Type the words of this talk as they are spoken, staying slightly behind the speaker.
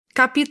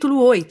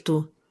Capítulo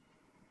 8.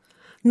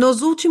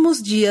 Nos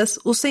últimos dias,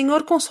 o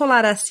Senhor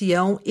consolará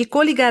Sião e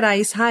coligará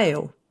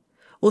Israel.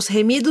 Os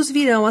remidos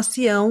virão a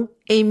Sião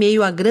em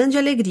meio a grande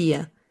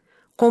alegria.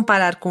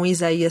 Comparar com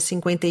Isaías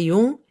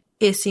 51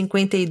 e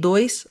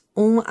 52,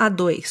 1 a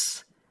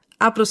 2.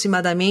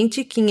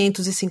 Aproximadamente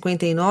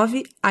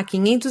 559 a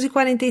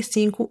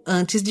 545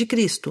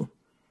 a.C.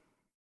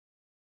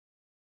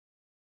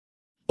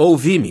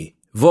 Ouvi-me,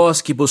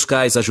 vós que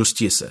buscais a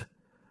justiça.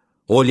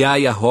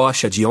 Olhai a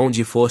rocha de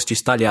onde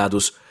fostes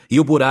talhados e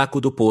o buraco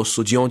do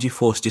poço de onde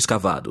fostes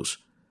cavados.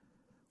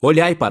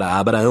 Olhai para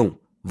Abraão,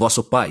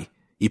 vosso pai,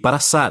 e para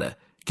Sara,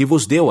 que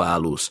vos deu à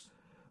luz,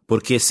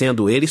 porque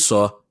sendo ele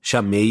só,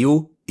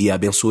 chamei-o e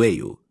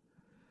abençoei-o.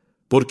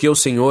 Porque o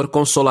Senhor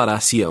consolará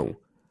Sião,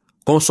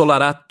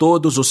 consolará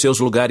todos os seus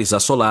lugares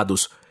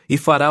assolados, e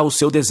fará o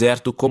seu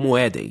deserto como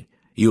Éden,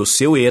 e o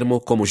seu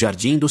ermo como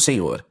jardim do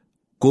Senhor.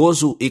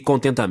 Gozo e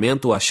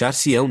contentamento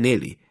achar-se-ão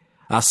nele,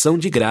 ação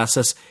de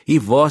graças e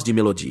voz de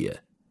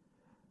melodia.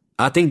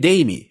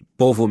 Atendei-me,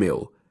 povo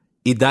meu,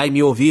 e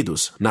dai-me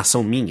ouvidos,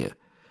 nação minha,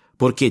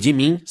 porque de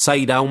mim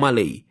sairá uma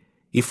lei,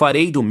 e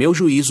farei do meu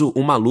juízo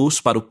uma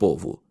luz para o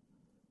povo.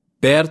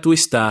 Perto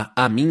está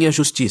a minha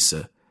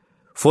justiça.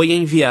 Foi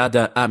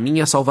enviada a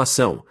minha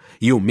salvação,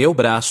 e o meu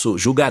braço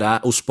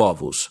julgará os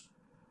povos.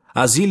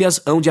 As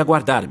ilhas hão de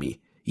aguardar-me,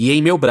 e em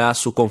meu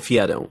braço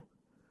confiarão.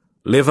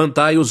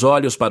 Levantai os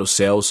olhos para os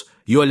céus,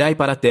 e olhai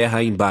para a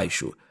terra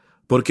embaixo,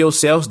 porque os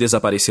céus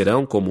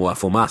desaparecerão como a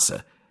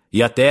fumaça,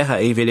 e a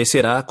terra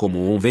envelhecerá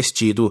como um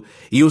vestido,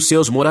 e os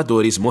seus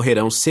moradores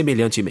morrerão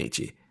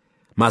semelhantemente.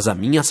 Mas a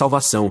minha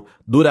salvação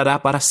durará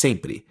para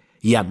sempre,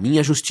 e a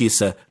minha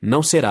justiça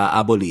não será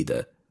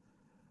abolida.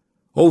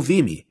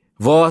 Ouvi-me,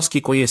 vós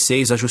que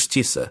conheceis a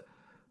justiça,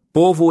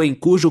 povo em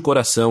cujo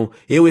coração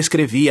eu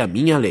escrevi a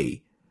minha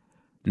lei.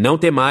 Não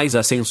temais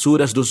as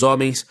censuras dos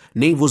homens,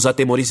 nem vos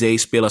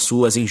atemorizeis pelas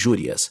suas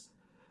injúrias.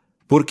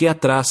 Porque a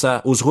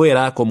traça os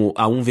roerá como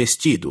a um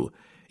vestido,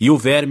 e o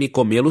verme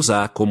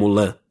comê-los-á como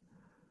lã.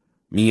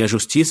 Minha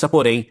justiça,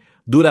 porém,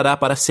 durará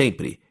para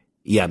sempre,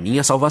 e a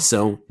minha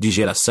salvação de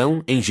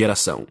geração em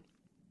geração.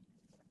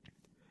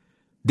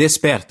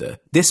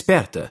 Desperta,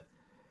 desperta!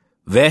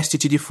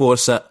 Veste-te de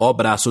força, ó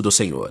braço do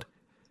Senhor.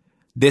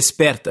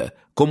 Desperta,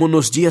 como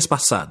nos dias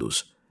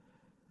passados.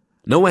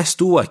 Não és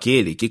tu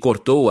aquele que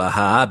cortou a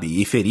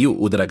Raabe e feriu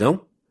o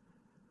dragão?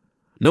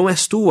 Não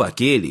és tu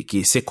aquele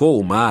que secou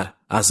o mar,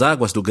 as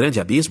águas do grande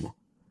abismo?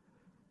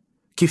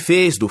 Que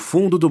fez do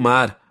fundo do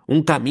mar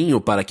um caminho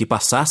para que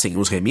passassem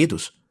os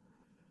remidos?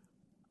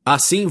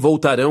 Assim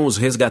voltarão os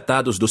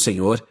resgatados do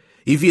Senhor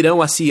e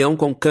virão a Sião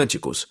com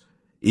cânticos,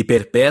 e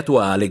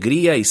perpétua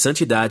alegria e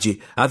santidade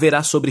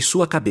haverá sobre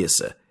sua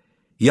cabeça,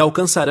 e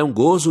alcançarão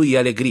gozo e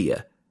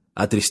alegria,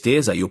 a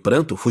tristeza e o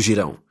pranto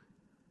fugirão.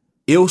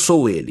 Eu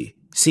sou ele,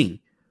 sim,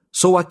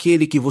 sou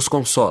aquele que vos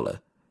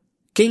consola.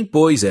 Quem,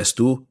 pois, és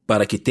tu,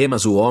 para que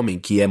temas o homem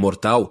que é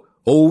mortal,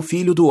 ou o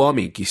filho do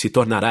homem que se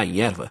tornará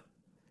em erva?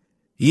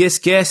 E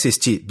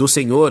esqueces-te do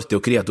Senhor teu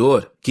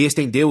Criador, que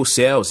estendeu os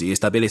céus e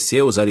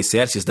estabeleceu os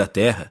alicerces da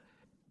terra,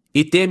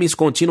 e temes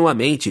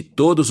continuamente,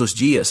 todos os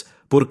dias,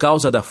 por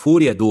causa da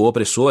fúria do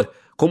opressor,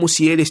 como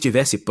se ele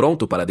estivesse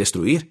pronto para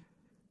destruir?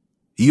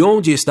 E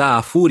onde está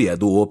a fúria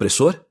do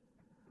opressor?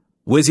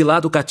 O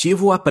exilado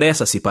cativo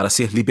apressa-se para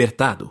ser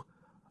libertado,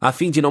 a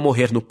fim de não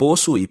morrer no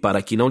poço e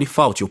para que não lhe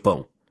falte o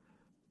pão.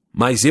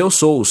 Mas eu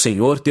sou o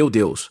Senhor teu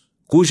Deus,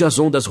 cujas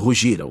ondas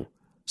rugiram.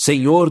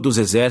 Senhor dos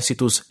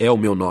exércitos é o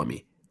meu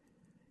nome.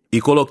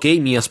 E coloquei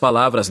minhas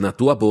palavras na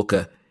tua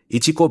boca, e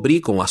te cobri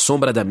com a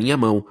sombra da minha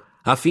mão,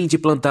 a fim de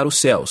plantar os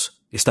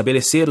céus,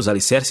 estabelecer os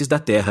alicerces da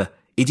terra,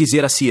 e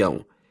dizer a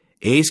Sião: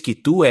 eis que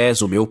tu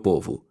és o meu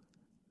povo.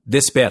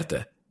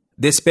 Desperta,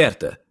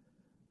 desperta.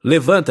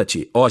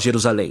 Levanta-te, ó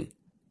Jerusalém,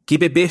 que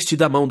bebeste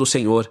da mão do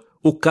Senhor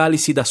o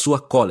cálice da sua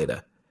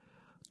cólera.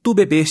 Tu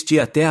bebeste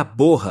até a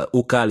borra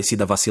o cálice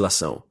da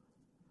vacilação.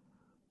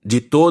 De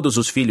todos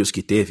os filhos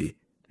que teve,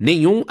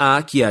 nenhum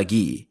há que a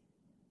guie,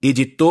 e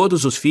de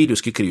todos os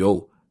filhos que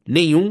criou,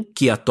 nenhum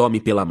que a tome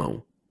pela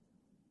mão.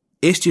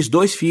 Estes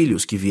 2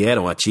 filhos que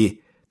vieram a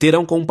ti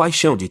terão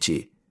compaixão de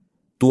ti,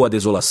 tua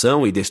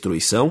desolação e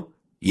destruição,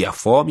 e a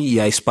fome e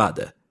a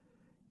espada.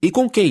 E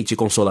com quem te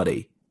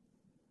consolarei?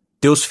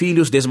 Teus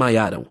filhos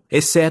desmaiaram,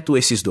 exceto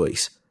esses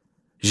 2.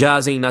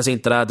 Jazem nas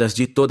entradas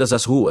de todas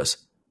as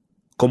ruas.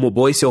 Como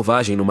boi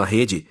selvagem numa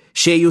rede,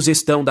 cheios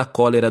estão da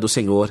cólera do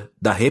Senhor,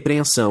 da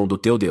repreensão do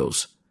teu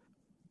Deus.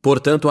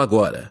 Portanto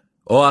agora,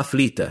 ó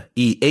aflita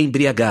e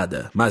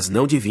embriagada, mas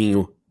não de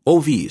vinho,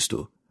 ouve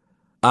isto.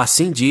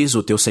 Assim diz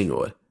o teu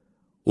Senhor.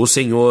 O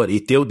Senhor e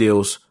teu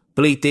Deus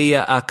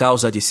pleiteia a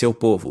causa de seu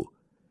povo.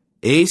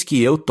 Eis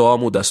que eu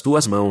tomo das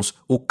tuas mãos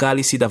o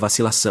cálice da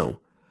vacilação,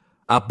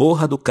 a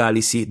borra do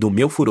cálice do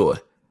meu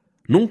furor.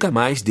 Nunca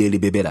mais dele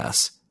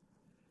beberás.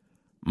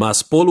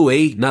 Mas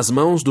pô-lo-ei nas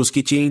mãos dos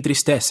que te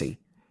entristecem,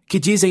 que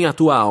dizem à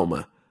tua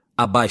alma: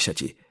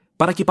 abaixa-te,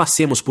 para que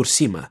passemos por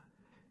cima.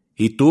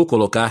 E tu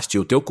colocaste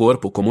o teu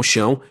corpo como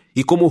chão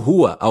e como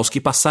rua aos que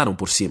passaram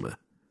por cima.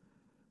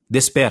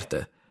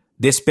 Desperta,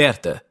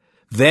 desperta,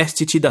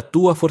 Veste-te da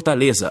tua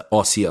fortaleza,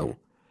 ó Sião.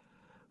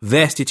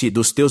 Veste-te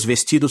dos teus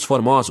vestidos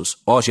formosos,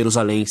 ó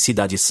Jerusalém,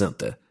 cidade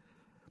santa.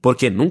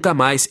 Porque nunca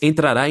mais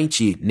entrará em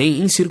ti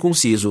nem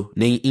incircunciso,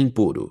 nem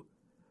impuro.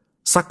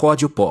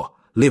 Sacode o pó,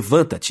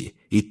 levanta-te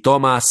e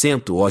toma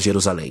assento, ó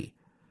Jerusalém.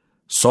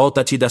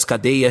 Solta-te das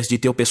cadeias de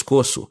teu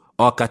pescoço,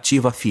 ó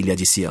cativa filha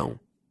de Sião.